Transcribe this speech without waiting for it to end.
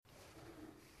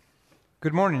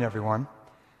Good morning, everyone.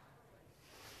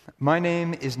 My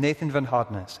name is Nathan Van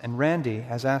Hodnes, and Randy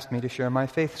has asked me to share my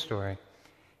faith story.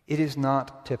 It is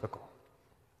not typical.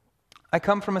 I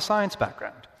come from a science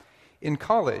background. In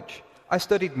college, I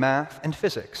studied math and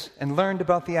physics and learned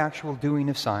about the actual doing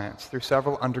of science through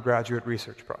several undergraduate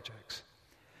research projects.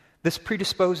 This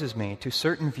predisposes me to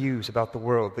certain views about the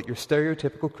world that your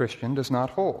stereotypical Christian does not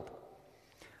hold.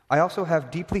 I also have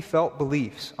deeply felt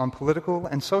beliefs on political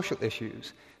and social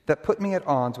issues that put me at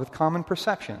odds with common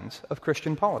perceptions of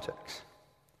Christian politics.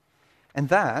 And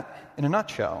that, in a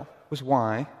nutshell, was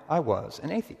why I was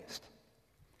an atheist.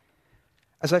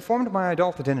 As I formed my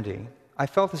adult identity, I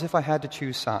felt as if I had to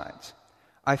choose sides.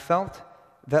 I felt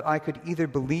that I could either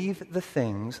believe the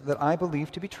things that I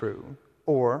believed to be true,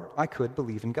 or I could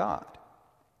believe in God.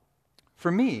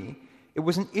 For me, it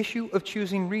was an issue of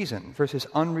choosing reason versus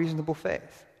unreasonable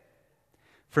faith.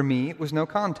 For me, it was no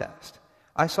contest.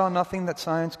 I saw nothing that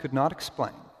science could not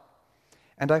explain,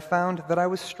 and I found that I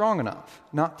was strong enough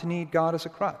not to need God as a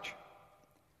crutch.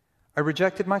 I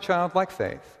rejected my childlike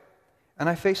faith, and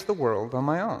I faced the world on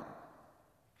my own.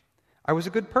 I was a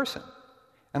good person,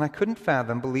 and I couldn't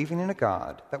fathom believing in a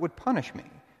God that would punish me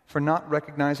for not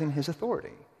recognizing his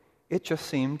authority. It just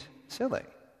seemed silly.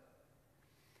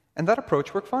 And that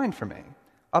approach worked fine for me,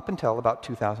 up until about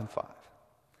 2005.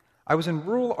 I was in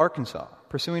rural Arkansas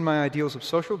pursuing my ideals of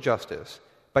social justice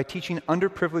by teaching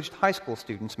underprivileged high school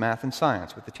students math and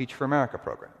science with the Teach for America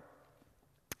program.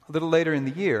 A little later in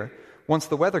the year, once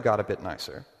the weather got a bit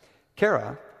nicer,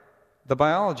 Kara, the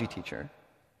biology teacher,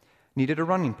 needed a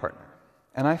running partner,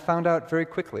 and I found out very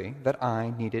quickly that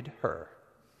I needed her.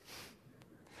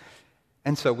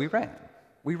 And so we ran.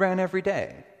 We ran every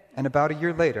day, and about a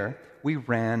year later, we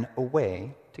ran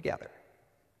away together.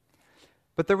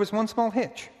 But there was one small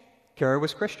hitch. Kara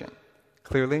was Christian.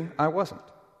 Clearly, I wasn't.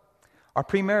 Our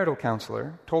premarital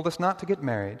counselor told us not to get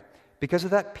married because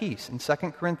of that piece in 2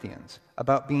 Corinthians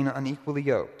about being unequally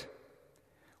yoked.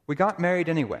 We got married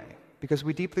anyway because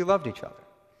we deeply loved each other,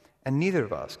 and neither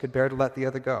of us could bear to let the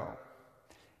other go.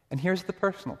 And here's the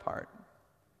personal part.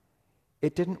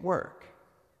 It didn't work.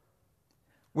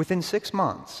 Within 6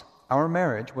 months, our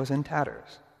marriage was in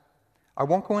tatters. I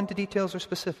won't go into details or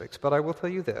specifics, but I will tell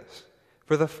you this.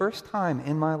 For the first time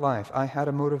in my life, I had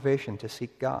a motivation to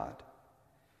seek God.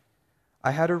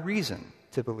 I had a reason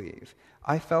to believe.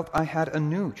 I felt I had a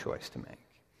new choice to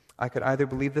make. I could either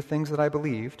believe the things that I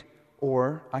believed,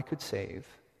 or I could save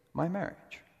my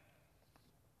marriage.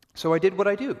 So I did what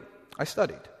I do. I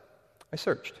studied. I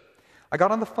searched. I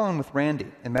got on the phone with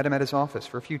Randy and met him at his office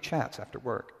for a few chats after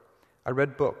work. I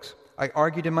read books. I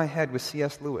argued in my head with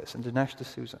C.S. Lewis and Dinesh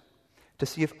D'Souza to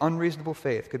see if unreasonable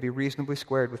faith could be reasonably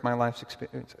squared with my life's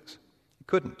experiences. It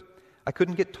couldn't. I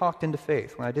couldn't get talked into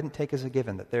faith when I didn't take as a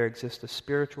given that there exists a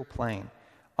spiritual plane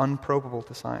unprobable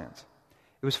to science.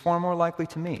 It was far more likely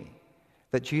to me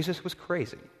that Jesus was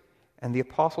crazy and the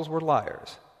apostles were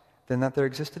liars than that there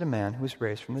existed a man who was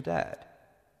raised from the dead.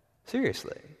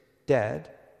 Seriously,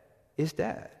 dead is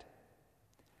dead.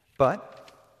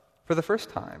 But for the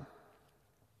first time,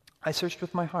 I searched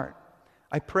with my heart.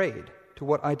 I prayed to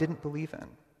what I didn't believe in.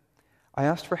 I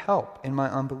asked for help in my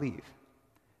unbelief.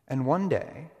 And one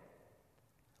day,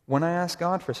 when I asked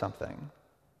God for something,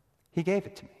 he gave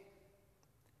it to me.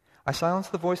 I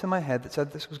silenced the voice in my head that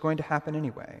said this was going to happen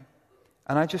anyway.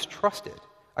 And I just trusted.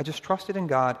 I just trusted in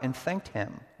God and thanked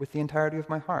him with the entirety of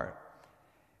my heart.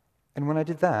 And when I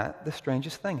did that, the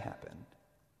strangest thing happened.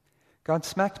 God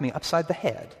smacked me upside the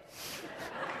head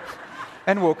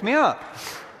and woke me up.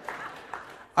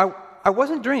 I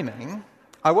wasn't dreaming,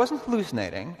 I wasn't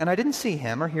hallucinating, and I didn't see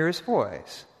him or hear his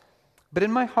voice. But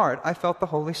in my heart, I felt the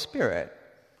Holy Spirit.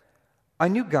 I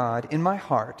knew God in my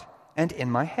heart and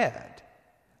in my head.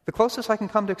 The closest I can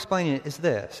come to explaining it is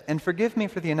this, and forgive me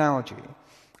for the analogy.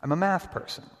 I'm a math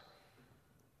person.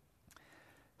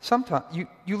 Sometimes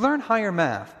you learn higher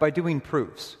math by doing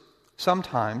proofs.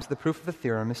 Sometimes the proof of the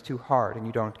theorem is too hard and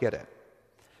you don't get it.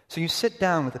 So you sit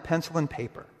down with a pencil and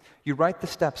paper. You write the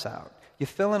steps out. You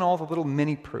fill in all the little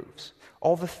mini proofs,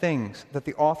 all the things that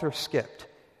the author skipped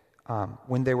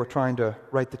when they were trying to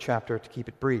write the chapter to keep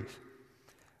it brief.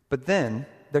 But then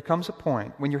there comes a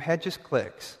point when your head just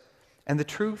clicks, and the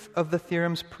truth of the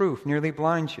theorem's proof nearly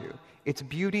blinds you. Its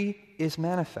beauty is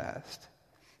manifest,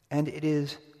 and it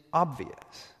is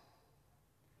obvious.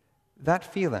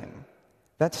 That feeling,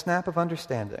 that snap of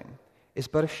understanding, is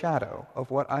but a shadow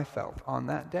of what I felt on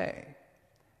that day.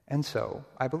 And so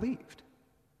I believed.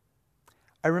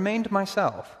 I remained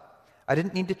myself. I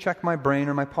didn't need to check my brain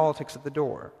or my politics at the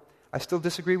door. I still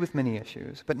disagree with many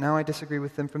issues, but now I disagree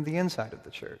with them from the inside of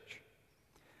the church.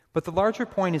 But the larger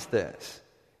point is this.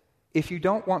 If you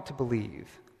don't want to believe,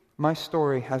 my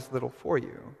story has little for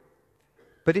you.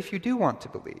 But if you do want to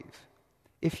believe,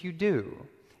 if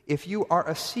you are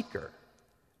a seeker,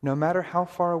 no matter how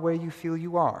far away you feel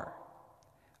you are,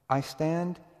 I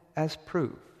stand as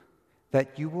proof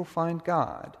that you will find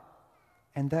God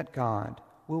and that God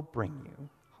will bring you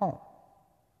home.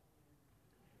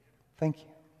 Thank you.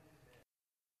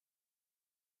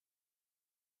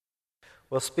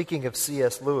 Well, speaking of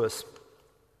C.S. Lewis,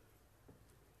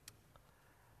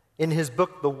 in his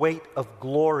book, The Weight of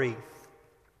Glory,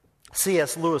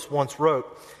 C.S. Lewis once wrote,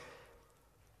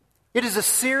 "It is a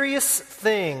serious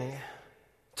thing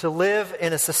to live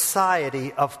in a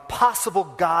society of possible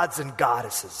gods and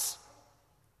goddesses.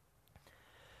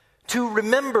 To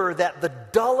remember that the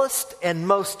dullest and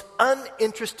most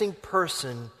uninteresting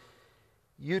person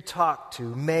you talk to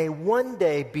may one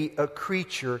day be a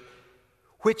creature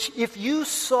which, if you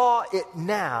saw it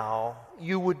now,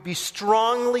 you would be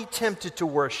strongly tempted to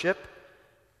worship,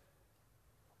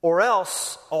 or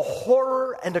else a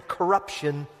horror and a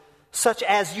corruption such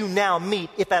as you now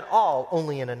meet, if at all,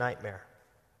 only in a nightmare."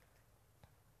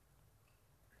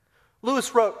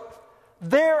 Lewis wrote,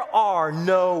 "There are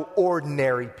no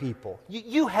ordinary people.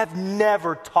 You have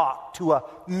never talked to a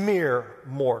mere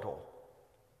mortal.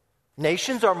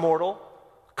 Nations are mortal.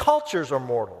 Cultures are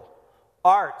mortal.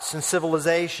 Arts and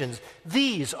civilizations,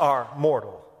 these are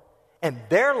mortal. And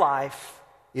their life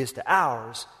is to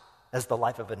ours as the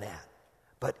life of a gnat.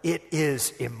 But it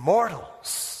is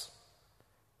immortals.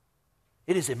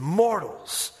 It is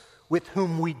immortals with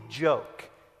whom we joke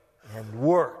and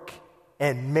work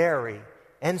and marry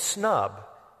and snub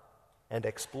and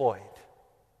exploit.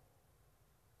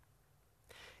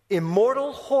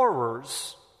 Immortal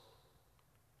horrors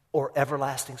or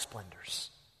everlasting splendors.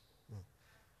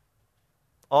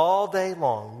 All day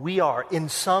long, we are, in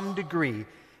some degree,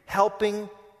 helping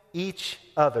each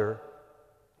other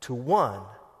to one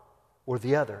or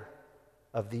the other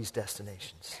of these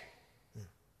destinations.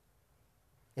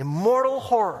 Immortal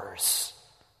horrors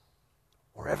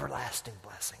or everlasting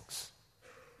blessings.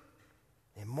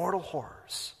 Immortal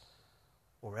horrors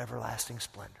or everlasting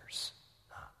splendors.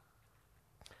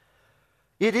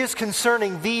 It is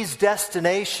concerning these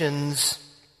destinations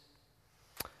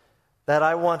that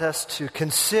I want us to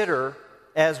consider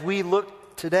as we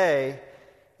look today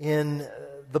in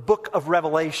the book of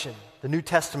Revelation, the New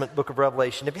Testament book of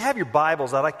Revelation. If you have your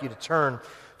Bibles, I'd like you to turn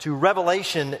to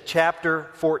Revelation chapter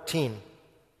 14.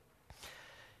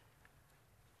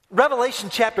 Revelation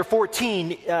chapter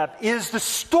 14 is the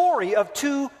story of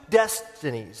two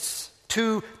destinies,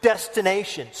 two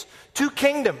destinations, two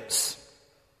kingdoms.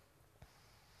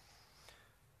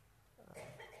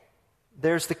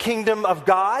 There's the kingdom of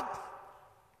God,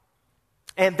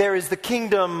 and there is the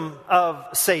kingdom of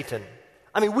Satan.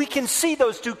 I mean, we can see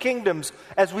those two kingdoms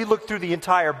as we look through the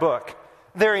entire book.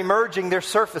 They're emerging, they're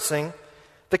surfacing.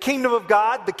 The kingdom of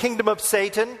God, the kingdom of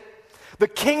Satan, the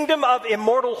kingdom of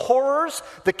immortal horrors,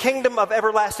 the kingdom of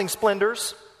everlasting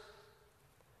splendors.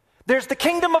 There's the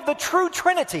kingdom of the true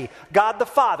Trinity, God the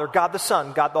Father, God the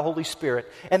Son, God the Holy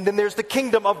Spirit. And then there's the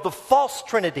kingdom of the false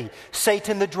Trinity,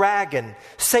 Satan the dragon,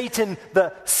 Satan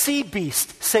the sea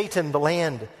beast, Satan the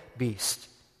land beast.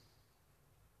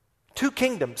 Two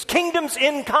kingdoms, kingdoms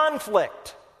in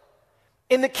conflict.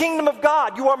 In the kingdom of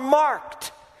God, you are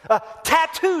marked,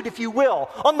 tattooed, if you will,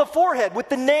 on the forehead with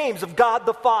the names of God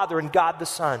the Father and God the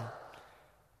Son.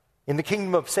 In the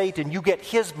kingdom of Satan, you get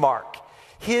his mark,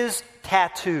 his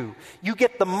tattoo. You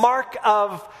get the mark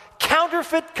of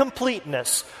counterfeit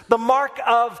completeness, the mark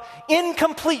of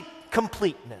incomplete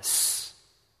completeness,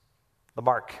 the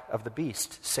mark of the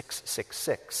beast,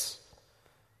 666.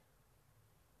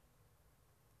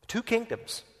 Two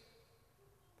kingdoms.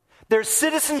 There's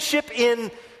citizenship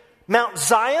in Mount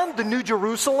Zion, the New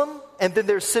Jerusalem, and then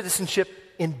there's citizenship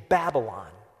in Babylon,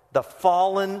 the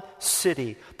fallen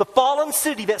city. The fallen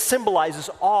city that symbolizes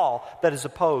all that is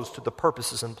opposed to the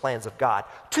purposes and plans of God.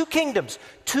 Two kingdoms,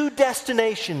 two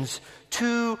destinations,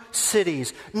 two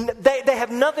cities. They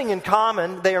have nothing in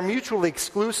common. They are mutually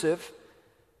exclusive.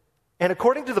 And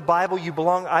according to the Bible, you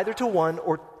belong either to one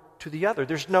or to the other.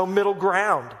 There's no middle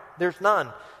ground. There's none,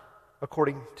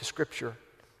 according to Scripture.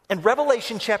 And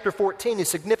Revelation chapter 14 is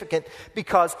significant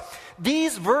because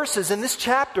these verses in this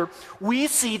chapter, we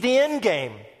see the end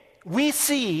game. We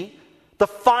see the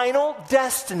final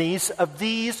destinies of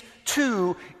these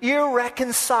two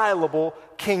irreconcilable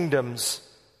kingdoms.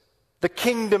 The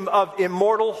kingdom of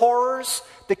immortal horrors,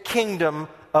 the kingdom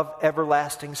of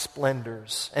everlasting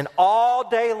splendors. And all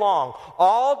day long,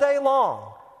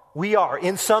 we are,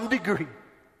 in some degree,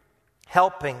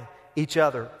 helping each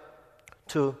other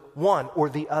to one or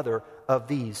the other of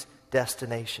these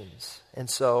destinations. And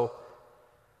so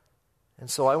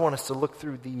I want us to look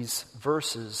through these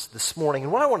verses this morning.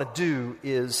 And what I want to do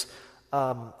is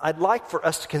I'd like for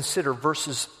us to consider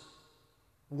verses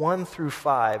 1 through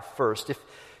 5 first. If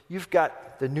you've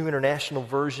got the New International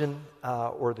Version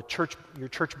or your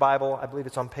church Bible, I believe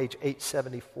it's on page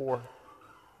 874.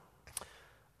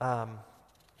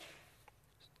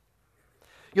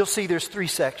 You'll see there's 3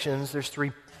 sections. There's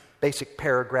 3 basic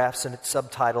paragraphs, and it's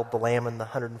subtitled The Lamb and the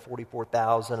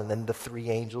 144,000, and then the 3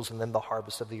 angels, and then the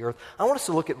harvest of the earth. I want us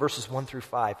to look at verses 1 through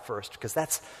 5 first, because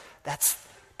that's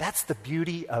the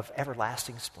beauty of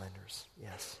everlasting splendors.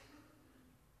 Yes.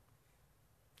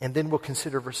 And then we'll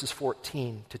consider verses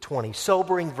 14 to 20,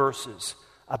 sobering verses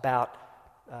about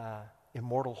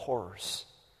immortal horrors.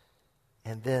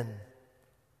 And then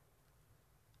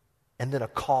a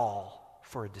call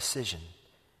for a decision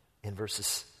in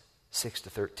verses 6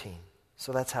 to 13.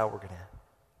 So that's how we're going to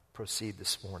proceed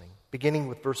this morning. Beginning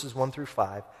with verses 1 through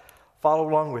 5. Follow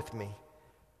along with me.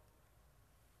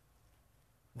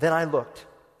 Then I looked,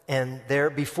 and there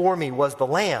before me was the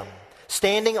Lamb,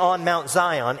 standing on Mount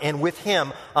Zion, and with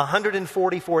him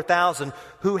 144,000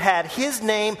 who had his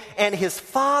name and his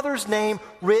Father's name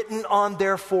written on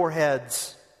their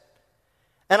foreheads.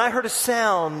 And I heard a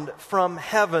sound from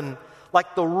heaven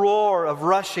like the roar of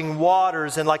rushing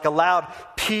waters and like a loud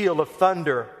peal of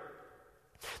thunder.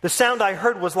 The sound I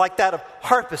heard was like that of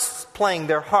harpists playing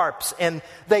their harps, and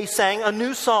they sang a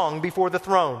new song before the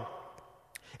throne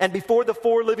and before the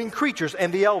 4 living creatures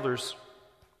and the elders.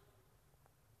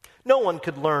 No one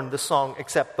could learn the song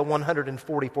except the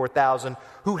 144,000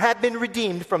 who had been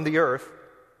redeemed from the earth.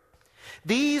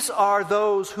 These are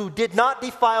those who did not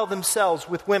defile themselves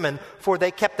with women, for they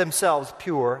kept themselves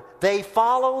pure. They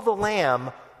follow the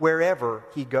Lamb wherever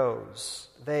he goes.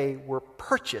 They were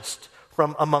purchased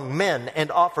from among men and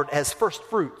offered as first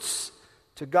fruits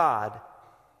to God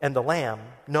and the Lamb.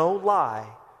 No lie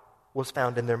was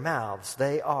found in their mouths.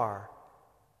 They are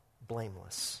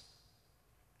blameless.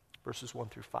 Verses 1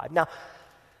 through 5. Now,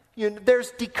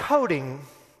 there's decoding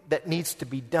that needs to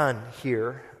be done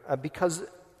here because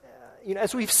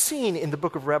as we've seen in the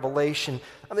book of Revelation,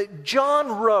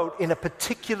 John wrote in a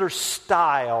particular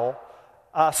style,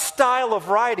 a style of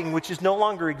writing which is no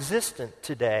longer existent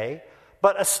today,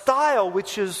 but a style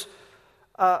which is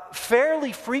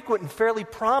fairly frequent and fairly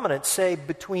prominent, say,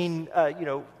 between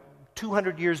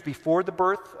 200 years before the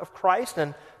birth of Christ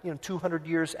and 200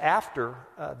 years after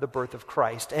the birth of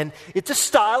Christ. And it's a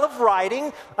style of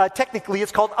writing, technically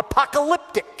it's called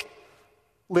apocalyptic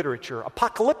literature,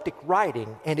 apocalyptic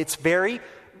writing, and it's very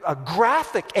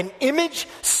graphic and image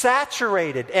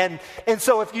saturated. And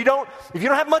so if you don't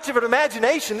have much of an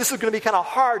imagination, this is going to be kind of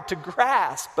hard to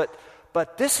grasp.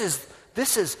 But this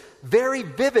is very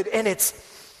vivid, and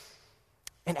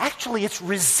actually it's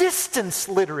resistance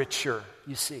literature,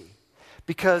 you see,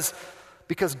 because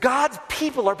God's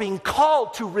people are being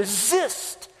called to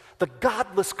resist the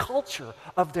godless culture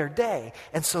of their day.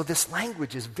 And so this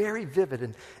language is very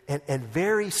vivid and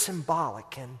very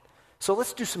symbolic. And so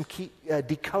let's do some key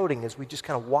decoding as we just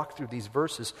kind of walk through these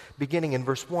verses, beginning in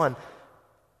verse 1,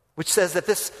 which says that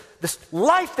this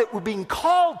life that we're being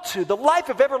called to, the life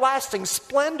of everlasting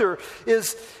splendor,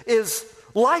 is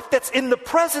life that's in the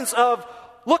presence of,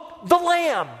 look, the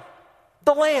Lamb.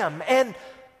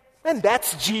 And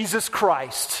that's Jesus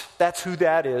Christ. That's who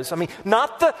that is.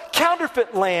 Not the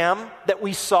counterfeit lamb that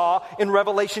we saw in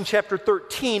Revelation chapter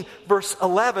 13, verse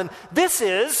 11. This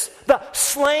is the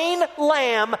slain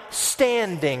lamb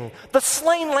standing. The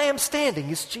slain lamb standing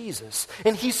is Jesus.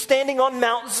 And he's standing on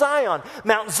Mount Zion.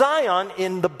 Mount Zion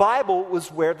in the Bible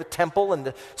was where the temple and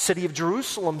the city of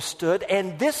Jerusalem stood.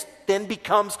 And this then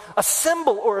becomes a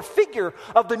symbol or a figure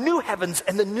of the new heavens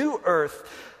and the new earth.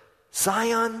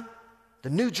 Zion, the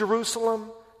New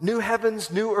Jerusalem, new heavens,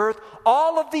 new earth,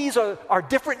 all of these are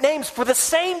different names for the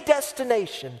same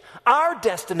destination, our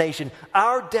destiny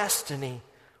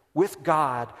with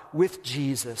God, with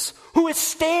Jesus, who is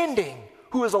standing,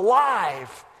 who is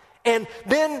alive. And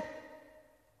then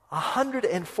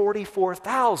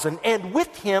 144,000, and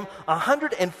with him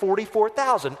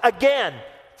 144,000. Again,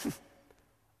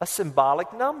 a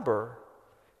symbolic number.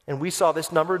 And we saw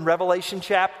this number in Revelation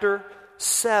chapter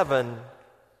 7.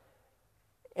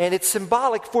 And it's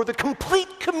symbolic for the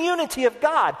complete community of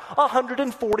God,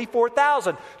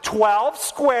 144,000. 12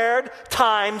 squared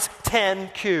times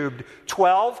 10 cubed.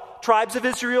 12 tribes of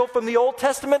Israel from the Old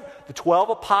Testament, the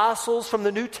 12 apostles from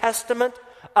the New Testament,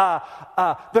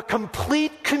 the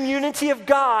complete community of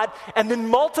God, and then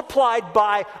multiplied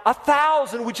by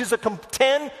 1,000, which is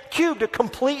 10 cubed, a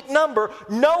complete number.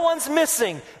 No one's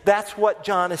missing. That's what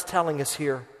John is telling us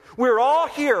here. We're all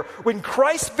here. When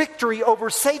Christ's victory over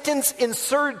Satan's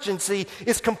insurgency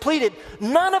is completed,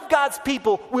 none of God's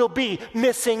people will be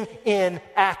missing in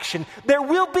action. There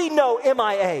will be no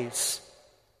MIAs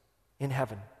in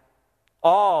heaven.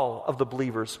 All of the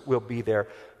believers will be there.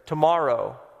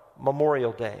 Tomorrow,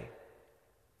 Memorial Day,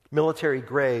 military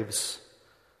graves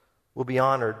will be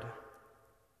honored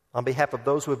on behalf of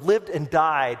those who have lived and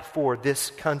died for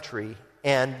this country.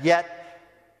 And yet,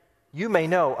 you may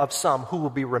know of some who will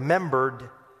be remembered,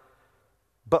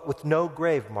 but with no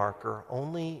grave marker,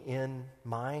 only in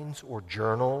minds or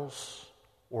journals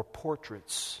or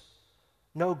portraits.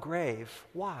 No grave.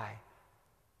 Why?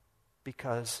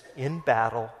 Because in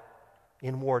battle,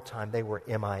 in wartime, they were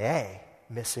MIA,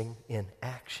 missing in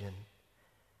action.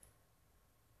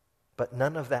 But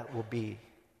none of that will be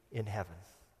in heaven.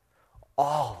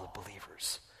 All the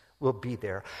believers will be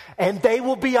there. And they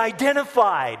will be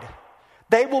identified.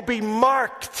 They will be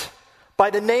marked by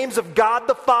the names of God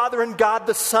the Father and God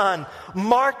the Son,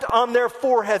 marked on their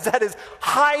foreheads. That is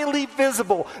highly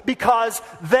visible because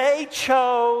they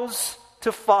chose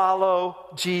to follow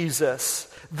Jesus.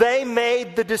 They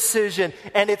made the decision.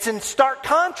 And it's in stark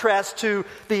contrast to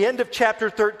the end of chapter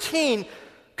 13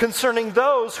 concerning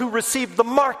those who received the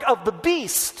mark of the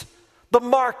beast, the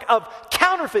mark of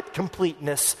counterfeit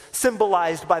completeness,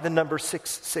 symbolized by the number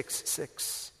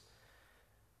 666.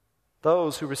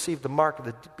 Those who received the mark of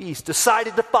the beast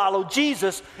decided to follow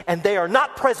Jesus, and they are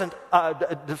not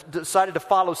decided to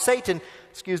follow Satan,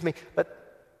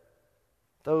 but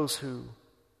those who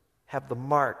have the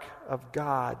mark of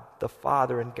God the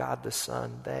Father and God the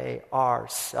Son, they are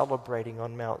celebrating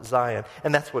on Mount Zion.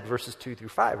 And that's what verses 2 through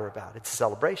 5 are about. It's a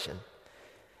celebration.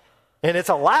 And it's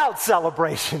a loud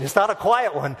celebration. It's not a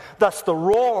quiet one. Thus the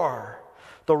roar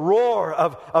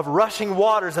of rushing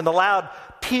waters and the loud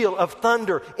peal of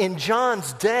thunder. In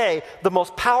John's day, the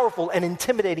most powerful and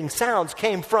intimidating sounds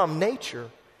came from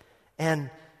nature. And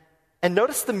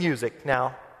notice the music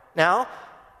now. Now,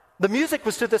 the music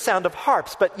was to the sound of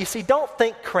harps, but you see, don't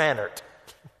think Cranert.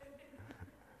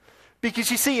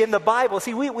 Because you see, in the Bible,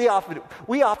 we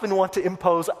often want to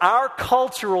impose our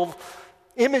cultural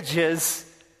images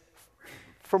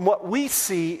from what we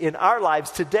see in our lives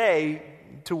today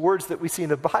to words that we see in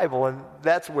the Bible, and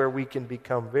that's where we can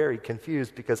become very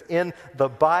confused, because in the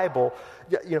Bible,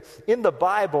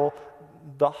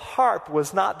 the harp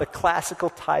was not the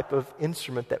classical type of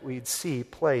instrument that we'd see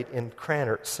played in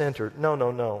Cranert Center.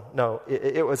 No.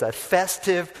 It was a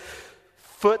festive,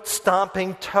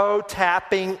 foot-stomping,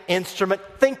 toe-tapping instrument.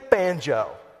 Think banjo.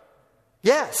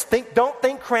 Yes, don't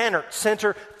think Cranert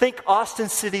Center. Think Austin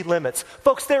City Limits.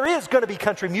 Folks, there is going to be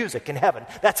country music in heaven.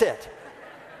 That's it.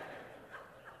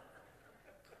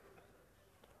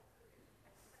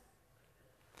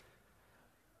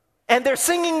 And they're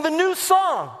singing the new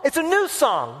song. It's a new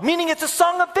song, meaning it's a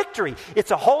song of victory.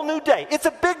 It's a whole new day. It's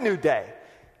a big new day.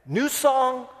 New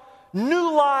song,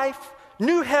 new life,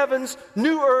 new heavens,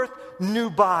 new earth, new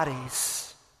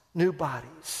bodies. New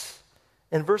bodies.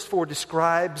 And verse 4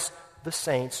 describes the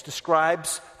saints,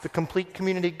 describes the complete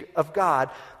community of God.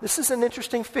 This is an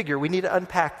interesting figure. We need to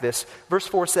unpack this. Verse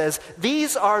 4 says,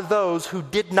 "These are those who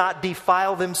did not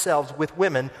defile themselves with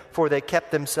women, for they kept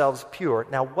themselves pure."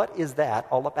 Now, what is that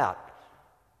all about?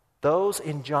 Those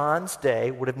in John's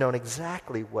day would have known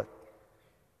exactly what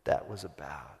that was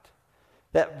about.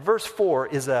 That verse 4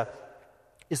 is a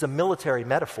military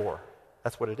metaphor.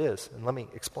 That's what it is. And let me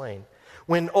explain.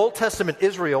 When Old Testament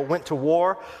Israel went to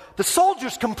war, the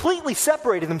soldiers completely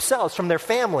separated themselves from their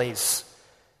families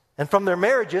and from their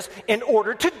marriages in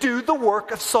order to do the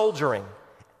work of soldiering.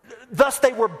 Thus,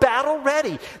 they were battle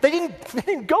ready. They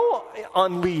didn't go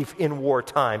on leave in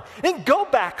wartime. They didn't go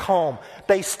back home.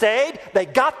 They stayed, they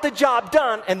got the job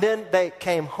done, and then they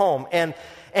came home. And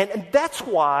that's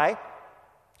why,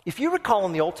 if you recall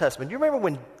in the Old Testament, you remember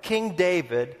when King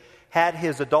David had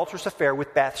his adulterous affair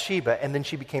with Bathsheba, and then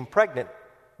she became pregnant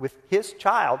with his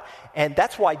child. And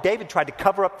that's why David tried to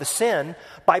cover up the sin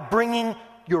by bringing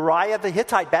Uriah the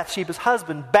Hittite, Bathsheba's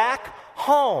husband, back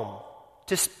home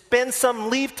to spend some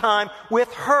leave time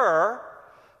with her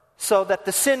so that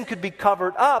the sin could be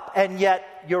covered up. And yet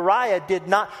Uriah did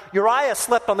not. Uriah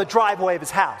slept on the driveway of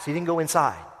his house. He didn't go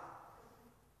inside.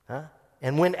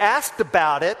 And when asked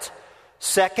about it,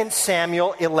 2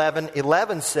 Samuel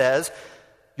 11:11 says,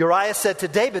 Uriah said to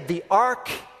David, "The ark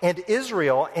and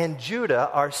Israel and Judah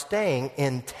are staying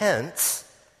in tents,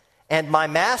 and my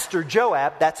master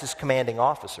Joab," that's his commanding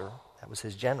officer, that was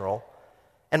his general,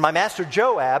 "and my master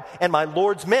Joab and my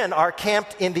Lord's men are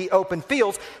camped in the open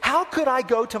fields. How could I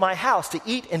go to my house to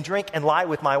eat and drink and lie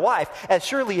with my wife? As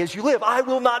surely as you live, I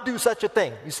will not do such a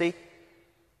thing." You see?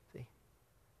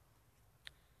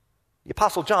 The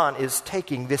Apostle John is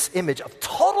taking this image of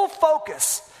total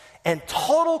focus and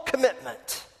total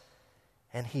commitment,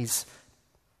 and he's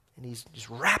just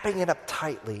wrapping it up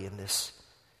tightly in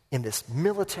this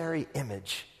military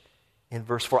image in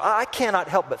verse 4. I cannot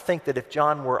help but think that if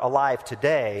John were alive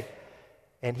today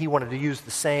and he wanted to use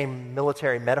the same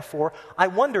military metaphor, I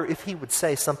wonder if he would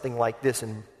say something like this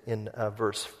in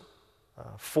verse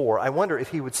 4. I wonder if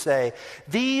he would say,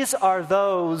 "These are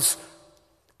those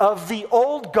of the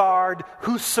old guard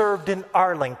who served in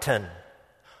Arlington."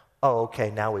 Oh,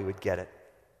 okay, now we would get it.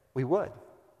 We would.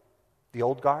 The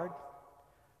old guard,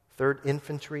 3rd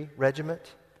Infantry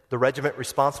Regiment, the regiment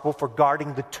responsible for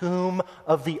guarding the tomb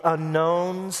of the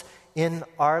unknowns in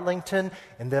Arlington.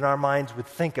 And then our minds would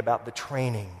think about the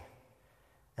training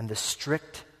and the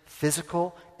strict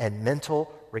physical and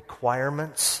mental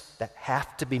requirements that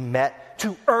have to be met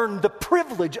to earn the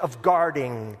privilege of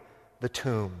guarding the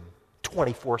tomb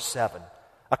 24/7.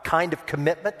 A kind of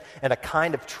commitment and a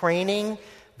kind of training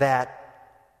that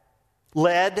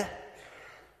led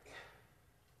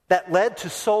to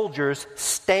soldiers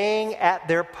staying at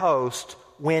their post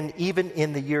when, even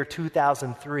in the year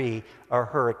 2003, a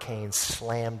hurricane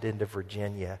slammed into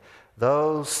Virginia.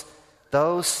 Those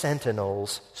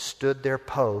sentinels stood their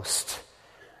post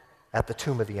at the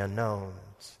Tomb of the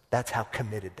Unknowns. That's how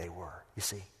committed they were, you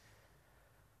see.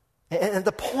 And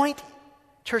the point,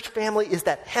 church family, is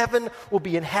that heaven will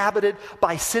be inhabited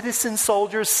by citizen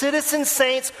soldiers, citizen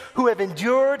saints who have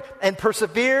endured and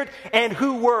persevered and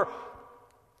who were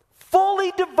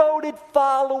fully devoted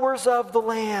followers of the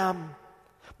Lamb.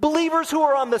 Believers who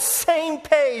are on the same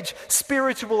page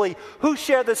spiritually, who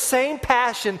share the same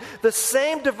passion, the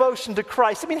same devotion to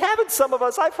Christ. I mean, haven't some of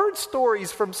us, I've heard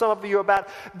stories from some of you about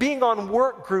being on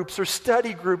work groups or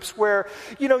study groups where,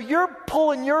 you're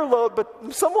pulling your load,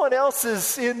 but someone else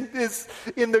is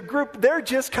in the group. They're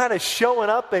just kind of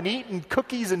showing up and eating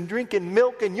cookies and drinking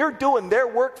milk, and you're doing their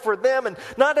work for them, and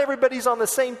not everybody's on the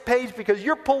same page because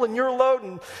you're pulling your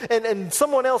load and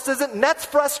someone else isn't, and that's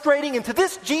frustrating. And to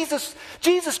this, Jesus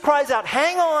cries out,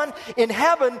 hang on, in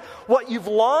heaven, what you've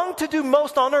longed to do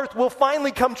most on earth will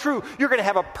finally come true. You're going to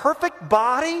have a perfect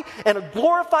body and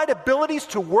glorified abilities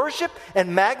to worship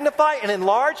and magnify and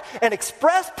enlarge and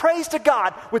express praise to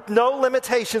God with no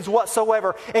limitations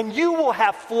whatsoever. And you will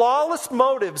have flawless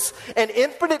motives and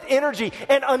infinite energy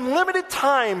and unlimited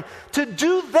time to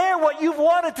do there what you've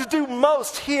wanted to do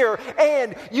most here.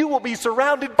 And you will be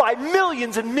surrounded by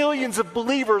millions and millions of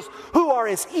believers who are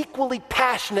as equally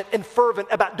passionate and fervent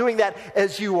about doing that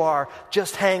as you are.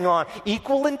 Just hang on.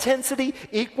 Equal intensity,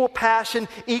 equal passion,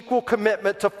 equal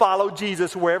commitment to follow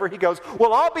Jesus wherever he goes.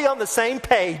 We'll all be on the same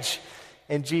page,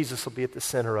 and Jesus will be at the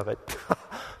center of it.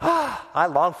 I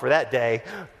long for that day.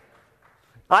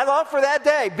 I long for that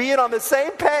day, being on the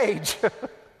same page.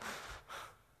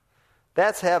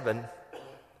 That's heaven.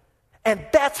 And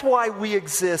that's why we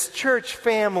exist, church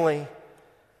family.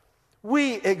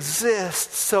 We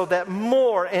exist so that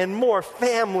more and more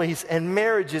families and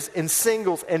marriages and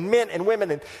singles and men and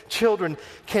women and children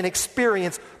can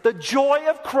experience the joy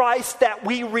of Christ that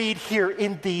we read here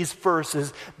in these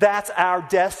verses. That's our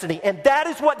destiny. And that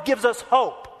is what gives us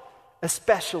hope,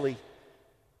 especially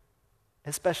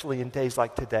in days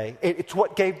like today. It's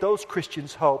what gave those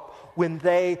Christians hope when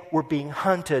they were being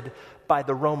hunted by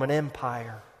the Roman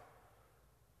Empire,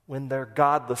 when their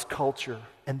godless culture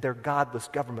and their godless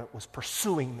government was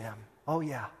pursuing them. Oh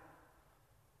yeah.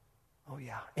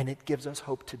 And it gives us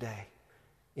hope today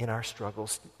in our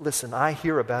struggles. Listen, I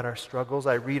hear about our struggles.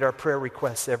 I read our prayer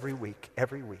requests every week.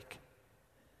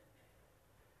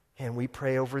 And we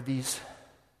pray over these.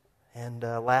 And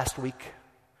last week,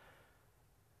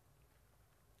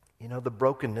 the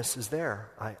brokenness is there.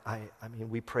 I mean,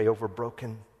 we pray over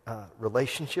broken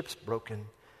relationships, broken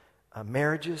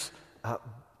marriages,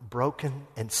 broken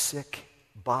and sick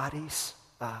bodies.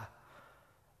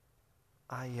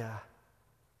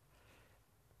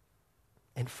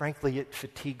 And frankly, it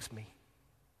fatigues me.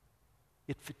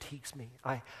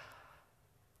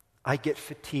 I get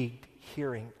fatigued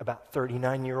hearing about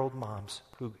 39-year-old moms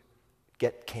who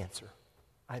get cancer.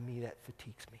 That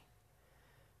fatigues me.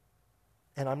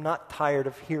 And I'm not tired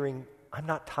of hearing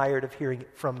it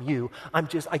from you. I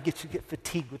get to get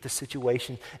fatigued with the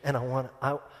situation, and I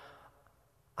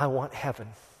want heaven.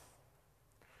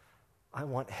 I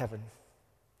want heaven.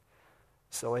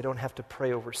 So I don't have to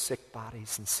pray over sick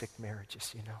bodies and sick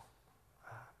marriages,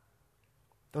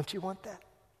 Don't you want that?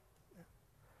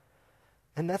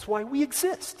 And that's why we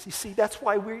exist. You see, that's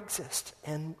why we exist.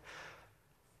 And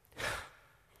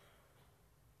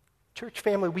Church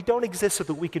family, we don't exist so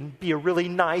that we can be a really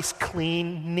nice,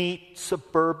 clean, neat,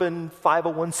 suburban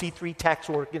 501c3 tax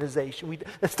organization.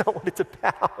 That's not what it's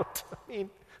about. I mean,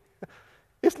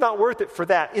 it's not worth it for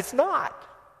that. It's not.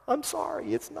 I'm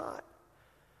sorry, it's not.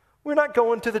 We're not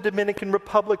going to the Dominican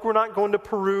Republic. We're not going to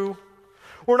Peru.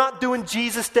 We're not doing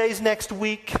Jesus Days next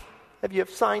week. Have you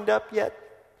signed up yet?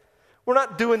 We're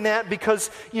not doing that because,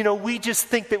 we just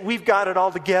think that we've got it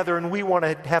all together and we want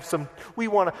to have some, we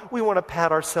want to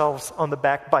pat ourselves on the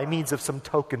back by means of some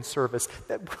token service.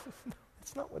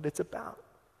 That's not what it's about.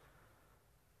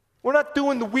 We're not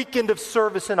doing the weekend of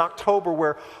service in October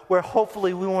where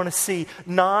hopefully we want to see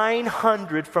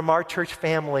 900 from our church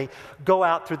family go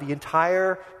out through the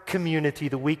entire community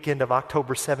the weekend of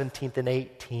October 17th and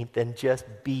 18th and just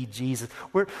be Jesus.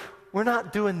 We're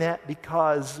not doing that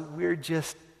because we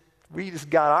just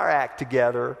got our act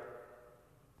together.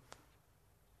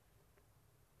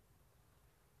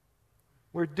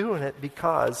 We're doing it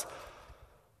because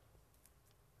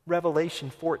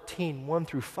Revelation 14, 1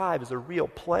 through 5 is a real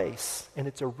place, and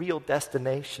it's a real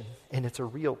destination, and it's a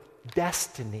real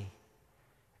destiny.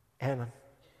 And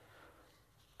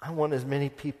I want as many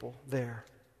people there.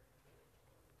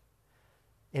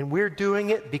 And we're doing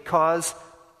it because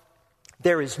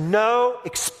there is no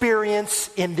experience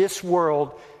in this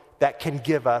world that can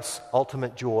give us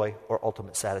ultimate joy or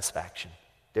ultimate satisfaction.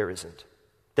 There isn't.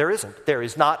 There isn't. There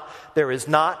is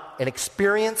not an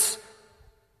experience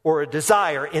or a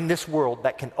desire in this world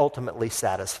that can ultimately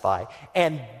satisfy.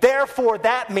 And therefore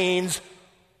that means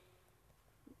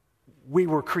we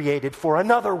were created for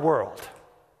another world.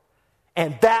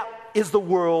 And that is the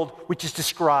world which is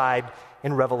described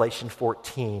in Revelation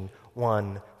 14,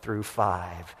 1 through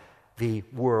 5. The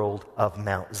world of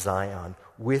Mount Zion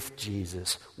with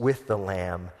Jesus, with the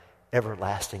Lamb,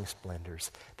 everlasting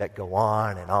splendors that go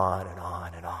on and on and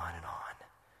on and on and on.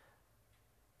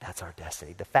 That's our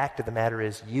destiny. The fact of the matter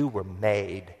is, you were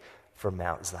made for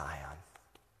Mount Zion.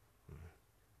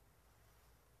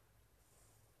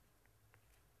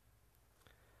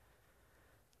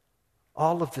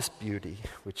 All of this beauty,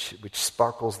 which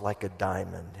sparkles like a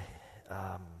diamond,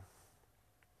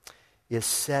 is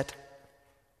set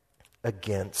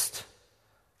against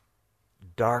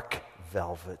dark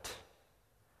velvet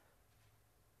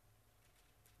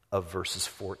of verses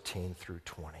 14 through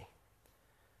 20.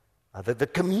 The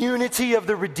community of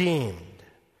the redeemed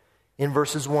in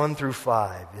verses 1 through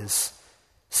 5 is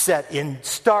set in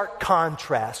stark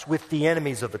contrast with the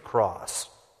enemies of the cross.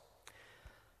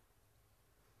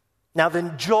 Now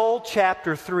then, Joel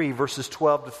chapter 3, verses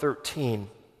 12 to 13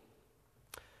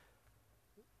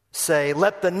 say,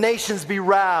 "Let the nations be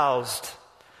roused.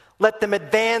 Let them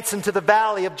advance into the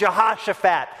valley of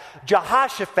Jehoshaphat."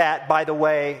 Jehoshaphat, by the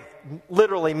way,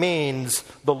 literally means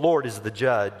the Lord is the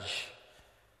judge.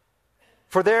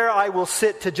 "For there I will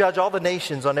sit to judge all the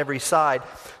nations on every side.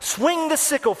 Swing the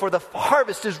sickle, for the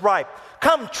harvest is ripe.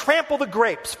 Come, trample the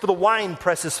grapes, for the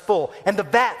winepress is full, and the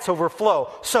vats overflow.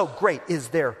 So great is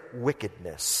their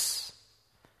wickedness."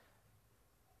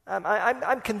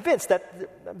 I'm convinced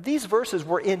that these verses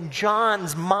were in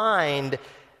John's mind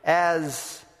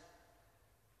as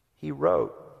he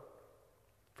wrote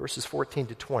verses 14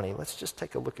 to 20. Let's just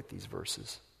take a look at these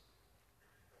verses.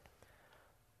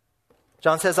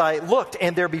 John says, "I looked,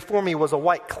 and there before me was a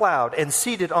white cloud, and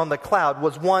seated on the cloud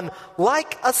was one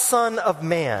like a son of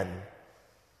man,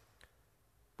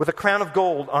 with a crown of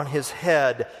gold on his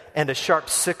head and a sharp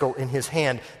sickle in his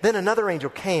hand. Then another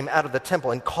angel came out of the temple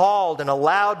and called in a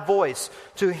loud voice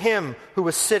to him who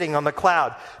was sitting on the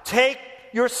cloud, 'Take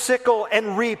your sickle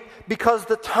and reap, because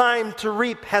the time to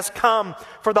reap has come,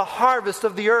 for the harvest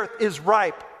of the earth is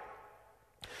ripe.'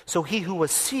 So he who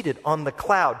was seated on the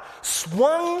cloud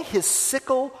swung his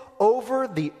sickle over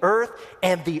the earth,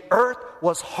 and the earth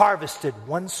was harvested."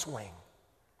 One swing.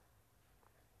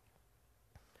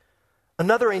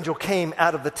 Another angel came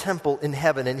out of the temple in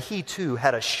heaven, and he too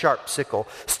had a sharp sickle.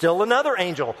 Still another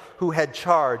angel who had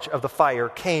charge of the fire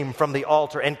came from the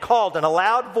altar and called in a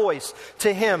loud voice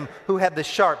to him who had the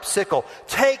sharp sickle,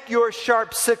 "Take your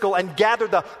sharp sickle and gather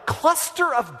the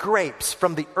cluster of grapes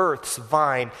from the earth's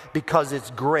vine, because its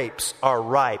grapes are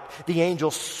ripe." The angel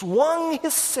swung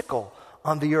his sickle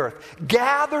on the earth,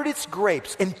 gathered its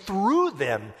grapes, and threw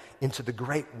them into the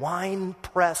great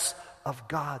winepress of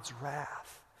God's wrath.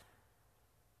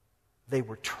 They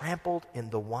were trampled in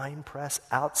the winepress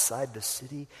outside the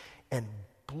city, and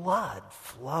blood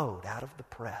flowed out of the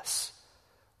press,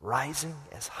 rising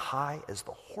as high as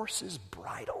the horses'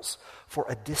 bridles for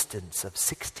a distance of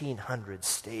 1,600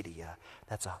 stadia.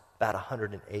 That's about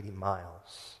 180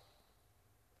 miles.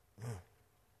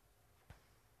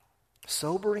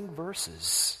 Sobering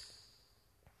verses.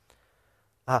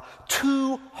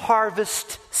 two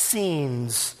harvest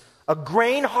scenes, a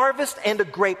grain harvest and a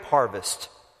grape harvest.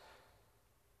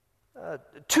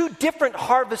 Two different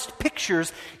harvest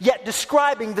pictures, yet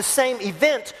describing the same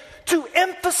event to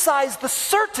emphasize the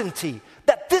certainty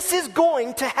that this is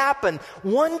going to happen.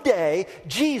 One day,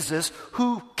 Jesus,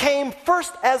 who came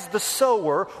first as the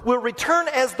sower, will return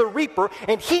as the reaper,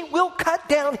 and he will cut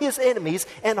down his enemies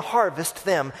and harvest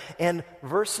them. And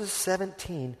verses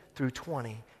 17 through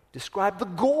 20 describe the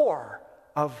gore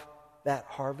of that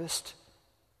harvest.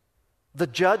 The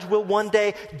judge will one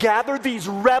day gather these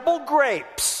rebel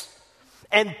grapes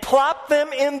and plop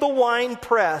them in the wine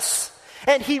press.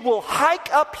 And he will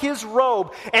hike up his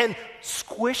robe and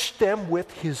squish them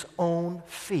with his own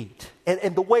feet.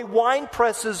 And the way wine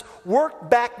presses worked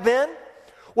back then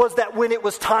was that when it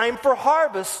was time for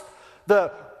harvest,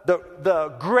 the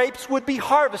grapes would be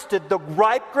harvested, the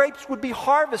ripe grapes would be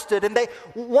harvested, and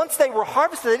once they were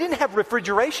harvested, they didn't have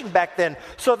refrigeration back then,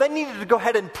 so they needed to go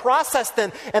ahead and process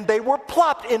them, and they were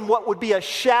plopped in what would be a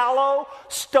shallow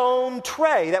stone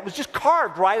tray that was just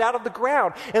carved right out of the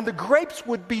ground, and the grapes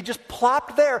would be just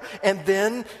plopped there, and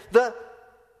then the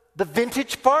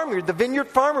vintage farmer, the vineyard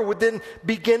farmer would then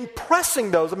begin pressing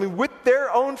those, with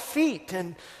their own feet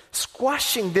and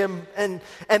squashing them, and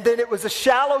then it was a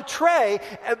shallow tray,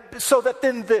 so that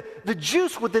then the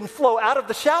juice would then flow out of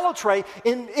the shallow tray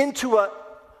into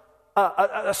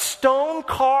a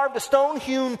stone-carved, a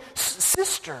stone-hewn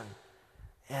cistern.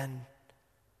 And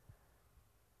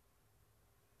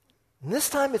this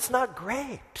time it's not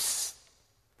grapes,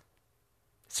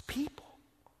 it's people.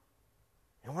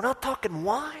 And we're not talking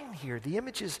wine here. The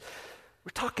image is, we're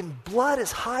talking blood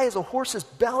as high as a horse's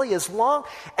belly, as long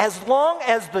as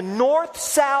the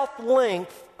north-south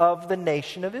length of the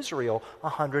nation of Israel,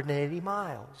 180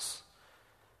 miles.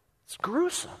 It's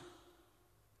gruesome.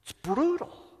 It's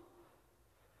brutal.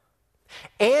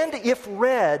 And if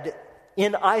read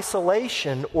in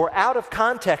isolation or out of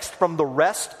context from the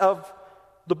rest of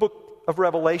the book of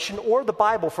Revelation, or the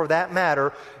Bible for that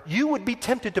matter, you would be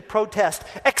tempted to protest.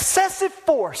 Excessive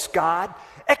force, God.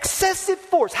 Excessive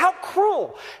force. How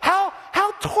cruel. How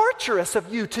torturous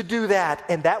of you to do that.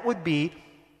 And that would be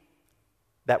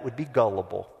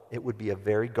gullible. It would be a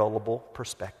very gullible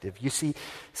perspective. You see,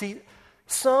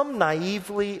 some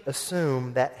naively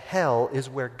assume that hell is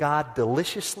where God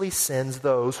deliciously sends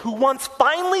those who once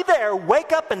finally there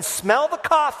wake up and smell the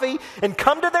coffee and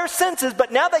come to their senses,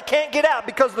 but now they can't get out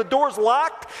because the door's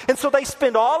locked, and so they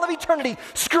spend all of eternity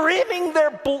screaming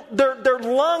their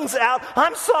lungs out,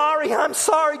 I'm sorry,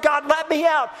 God, let me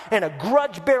out. And a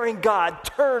grudge-bearing God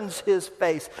turns his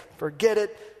face. Forget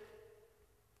it.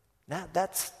 Now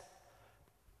that's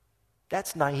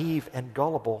naive and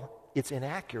gullible. It's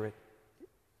inaccurate.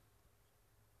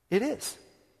 It is.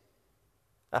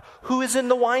 Who is in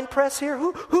the wine press here?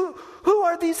 Who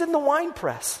are these in the wine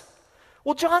press?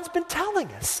 Well, John's been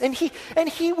telling us, and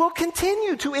he will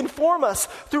continue to inform us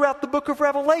throughout the book of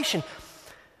Revelation.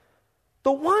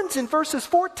 The ones in verses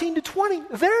 14 to 20,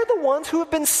 they're the ones who have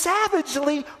been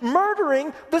savagely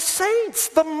murdering the saints,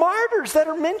 the martyrs that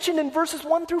are mentioned in verses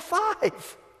 1 through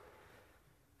 5.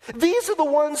 These are the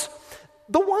ones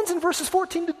in verses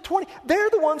 14 to 20, they're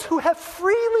the ones who have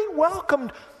freely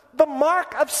welcomed the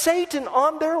mark of Satan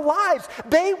on their lives.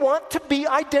 They want to be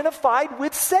identified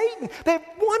with Satan. They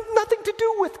want nothing to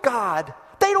do with God.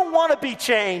 They don't want to be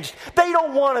changed. They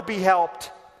don't want to be helped.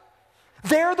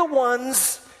 They're the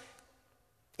ones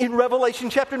in Revelation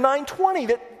chapter 9:20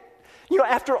 that,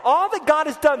 after all that God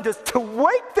has done to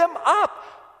wake them up,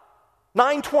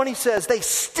 9:20 says they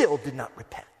still did not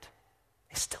repent.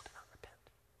 They still did not repent.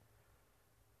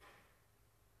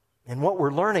 And what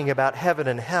we're learning about heaven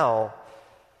and hell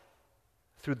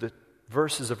through the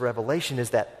verses of Revelation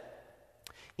is that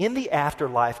in the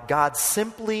afterlife, God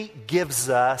simply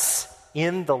gives us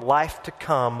in the life to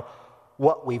come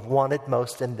what we've wanted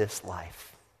most in this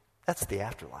life. That's the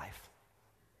afterlife.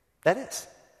 That is.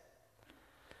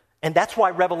 And that's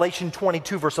why Revelation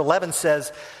 22 verse 11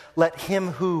 says, let him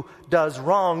who does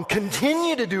wrong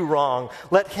continue to do wrong.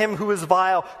 Let him who is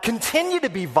vile continue to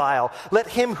be vile. Let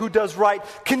him who does right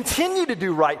continue to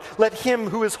do right. Let him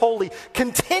who is holy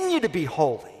continue to be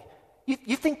holy.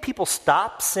 You think people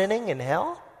stop sinning in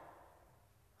hell?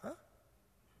 Huh?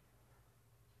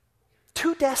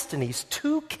 Two destinies,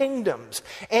 two kingdoms.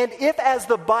 And if, as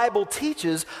the Bible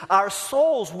teaches, our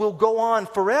souls will go on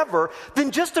forever,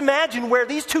 then just imagine where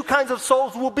these two kinds of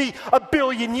souls will be 1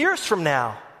 billion years from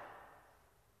now.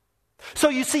 So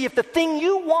you see, if the thing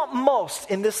you want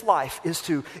most in this life is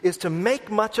to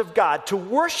make much of God, to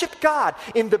worship God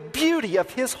in the beauty of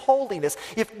His holiness,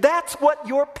 if that's what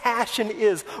your passion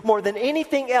is more than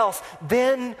anything else,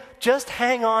 then just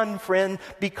hang on, friend,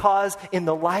 because in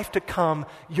the life to come,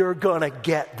 you're going to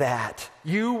get that.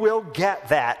 You will get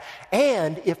that.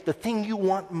 And if the thing you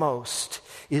want most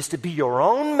is to be your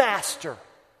own master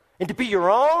and to be your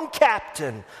own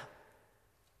captain,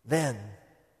 then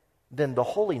the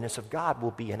holiness of God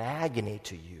will be an agony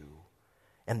to you,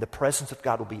 and the presence of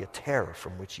God will be a terror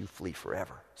from which you flee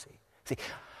forever. See,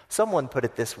 someone put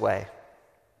it this way.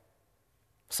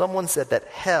 Someone said that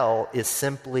hell is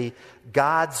simply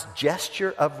God's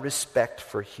gesture of respect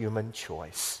for human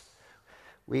choice.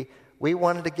 We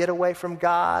wanted to get away from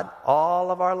God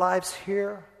all of our lives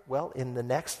here. Well, in the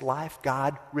next life,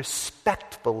 God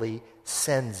respectfully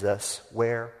sends us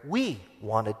where we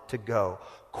wanted to go.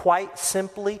 Quite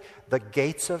simply, the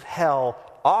gates of hell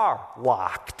are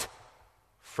locked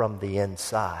from the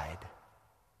inside.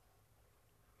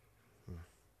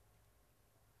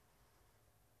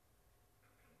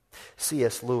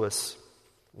 C.S. Lewis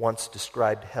once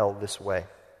described hell this way.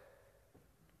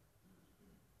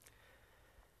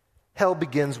 Hell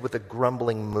begins with a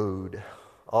grumbling mood,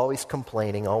 always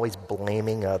complaining, always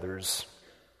blaming others.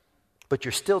 But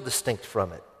you're still distinct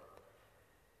from it.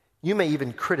 You may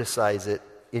even criticize it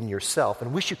in yourself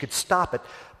and wish you could stop it,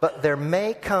 but there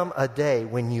may come a day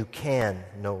when you can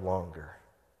no longer.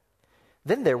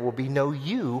 Then there will be no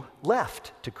you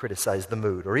left to criticize the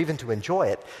mood or even to enjoy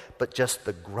it, but just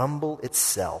the grumble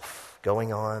itself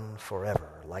going on forever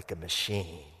like a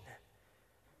machine.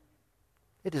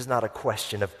 It is not a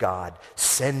question of God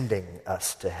sending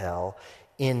us to hell.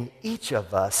 In each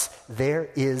of us, there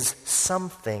is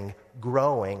something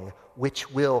growing which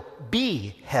will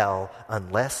be hell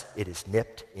unless it is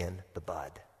nipped in the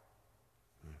bud.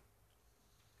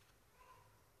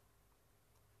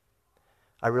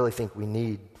 I really think we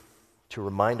need to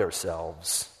remind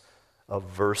ourselves of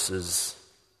verses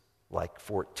like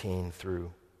 14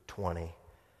 through 20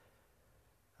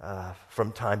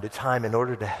 from time to time in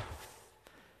order to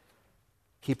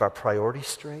keep our priorities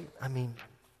straight. I mean,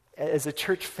 as a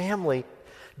church family,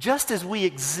 just as we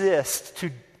exist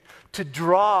to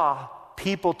draw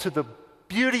people to the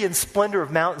beauty and splendor of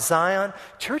Mount Zion,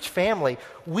 church family,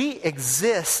 we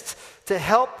exist to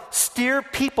help steer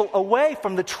people away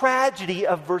from the tragedy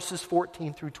of verses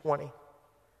 14 through 20.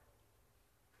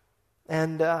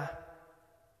 And I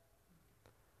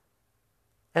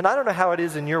don't know how it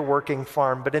is in your working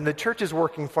farm, but in the church's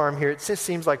working farm here, it just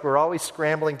seems like we're always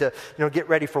scrambling to, get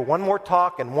ready for one more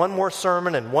talk and one more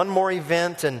sermon and one more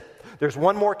event, and there's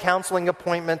one more counseling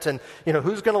appointment, and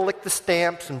who's going to lick the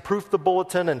stamps and proof the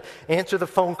bulletin and answer the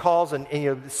phone calls and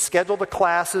schedule the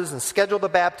classes and schedule the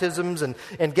baptisms and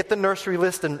get the nursery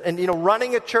list and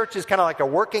running a church is kind of like a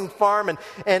working farm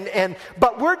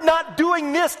but we're not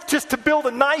doing this just to build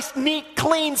a nice, neat,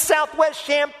 clean Southwest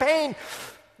Champaign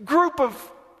group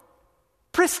of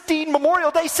pristine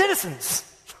Memorial Day citizens.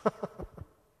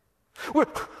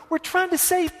 We're trying to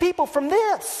save people from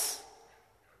this.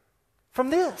 From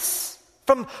the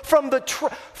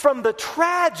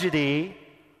tragedy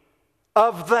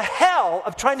of the hell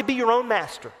of trying to be your own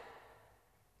master.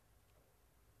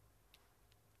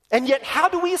 And yet, how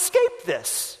do we escape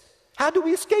this? I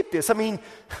mean,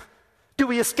 do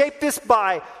we escape this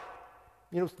by,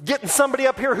 getting somebody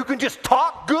up here who can just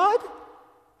talk good?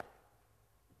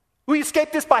 We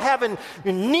escape this by having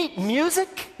neat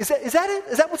music? Is that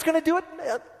it? Is that what's going to do it?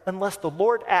 Unless the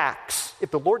Lord acts. If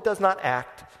the Lord does not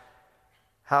act,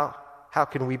 how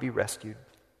can we be rescued?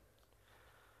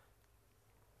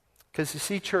 Because you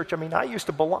see, church, I used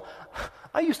to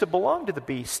belong to the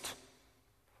beast.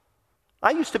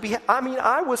 I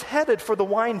was headed for the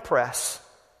wine press.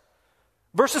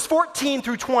 Verses 14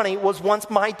 through 20 was once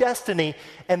my destiny,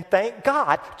 and thank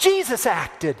God, Jesus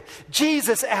acted.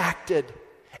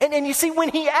 And you see, when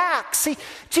he acts,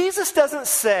 Jesus doesn't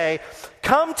say,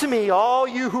 "Come to me, all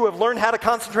you who have learned how to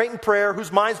concentrate in prayer,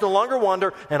 whose minds no longer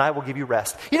wander, and I will give you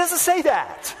rest." He doesn't say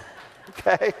that,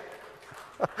 okay?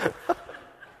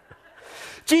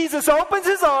 Jesus opens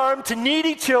his arm to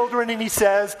needy children and he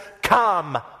says,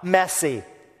 "Come, messy.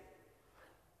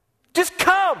 Just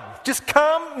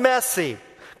come messy.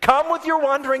 Come with your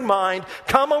wandering mind.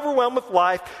 Come overwhelmed with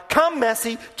life. Come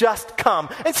messy. Just come."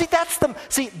 And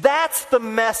that's the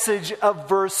message of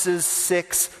verses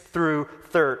 6 through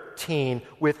 13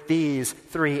 with these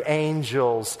three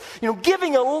angels,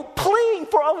 pleading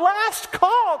for a last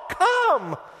call.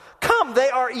 Come.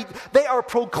 They are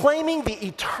proclaiming the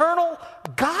eternal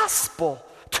gospel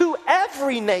to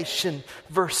every nation,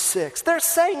 verse 6. They're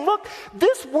saying, look,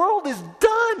 this world is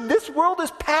done. This world is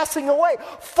passing away.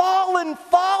 Fallen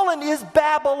is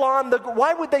Babylon.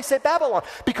 Why would they say Babylon?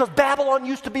 Because Babylon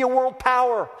used to be a world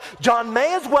power. John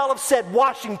may as well have said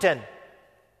Washington.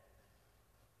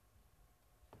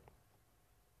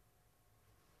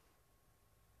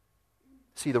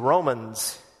 See, the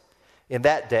Romans in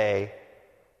that day,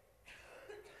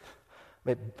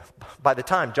 by the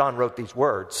time John wrote these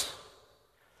words,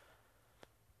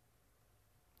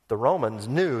 the Romans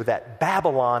knew that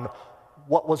Babylon,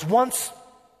 what was once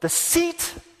the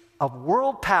seat of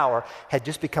world power, had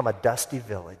just become a dusty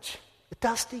village. A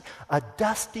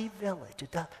dusty village.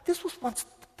 This was once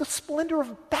the splendor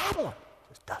of Babylon,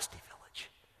 this dusty village.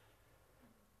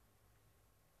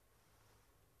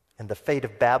 And the fate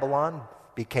of Babylon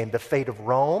became the fate of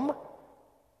Rome,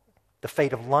 the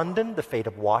fate of London, the fate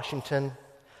of Washington.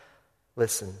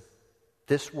 Listen,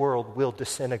 this world will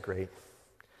disintegrate.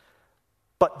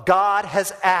 But God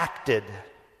has acted.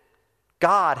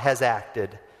 God has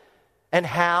acted. And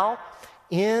how?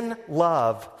 In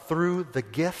love, through the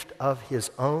gift of his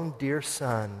own dear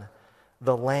Son,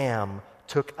 the Lamb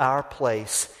took our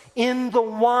place in the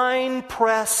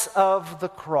winepress of the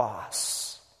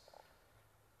cross.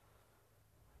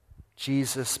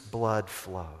 Jesus' blood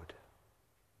flowed.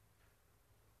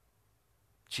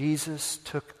 Jesus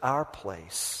took our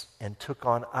place and took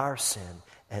on our sin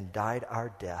and died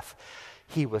our death.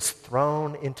 He was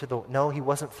thrown into he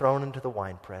wasn't thrown into the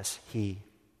winepress. He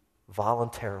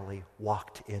voluntarily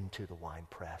walked into the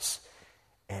winepress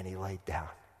and he laid down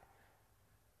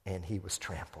and he was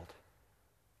trampled.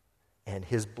 And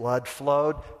his blood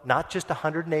flowed not just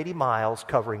 180 miles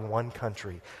covering one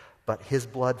country, but his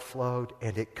blood flowed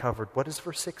and it covered, what does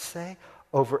verse 6 say?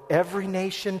 Over every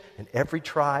nation and every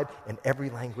tribe and every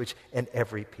language and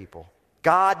every people.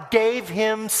 God gave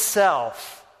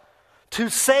himself to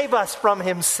save us from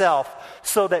himself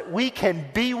so that we can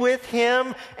be with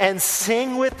him and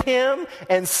sing with him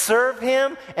and serve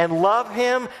him and love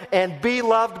him and be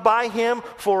loved by him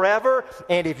forever.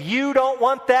 And if you don't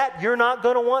want that, you're not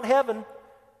going to want heaven.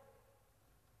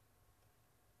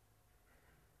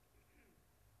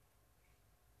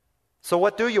 So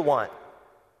what do you want?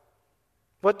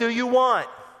 What do you want?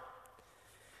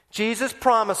 Jesus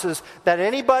promises that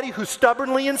anybody who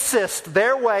stubbornly insists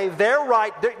their way, their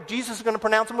right, Jesus is going to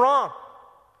pronounce them wrong.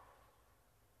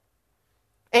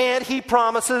 And he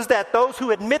promises that those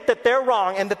who admit that they're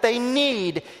wrong and that they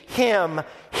need him,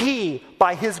 he,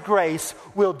 by his grace,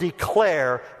 will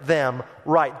declare them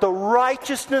right. The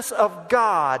righteousness of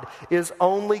God is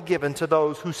only given to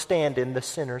those who stand in the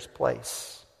sinner's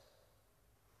place.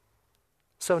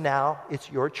 So now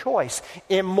it's your choice.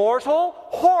 Immortal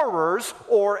horrors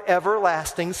or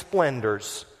everlasting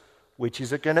splendors. Which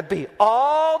is it going to be?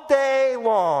 All day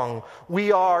long,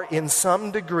 we are in some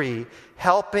degree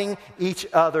helping each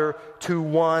other to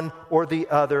one or the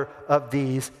other of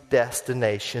these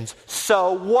destinations.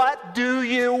 So what do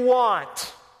you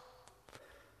want?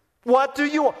 What do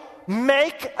you want?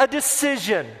 Make a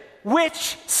decision.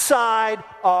 Which side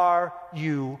are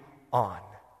you on?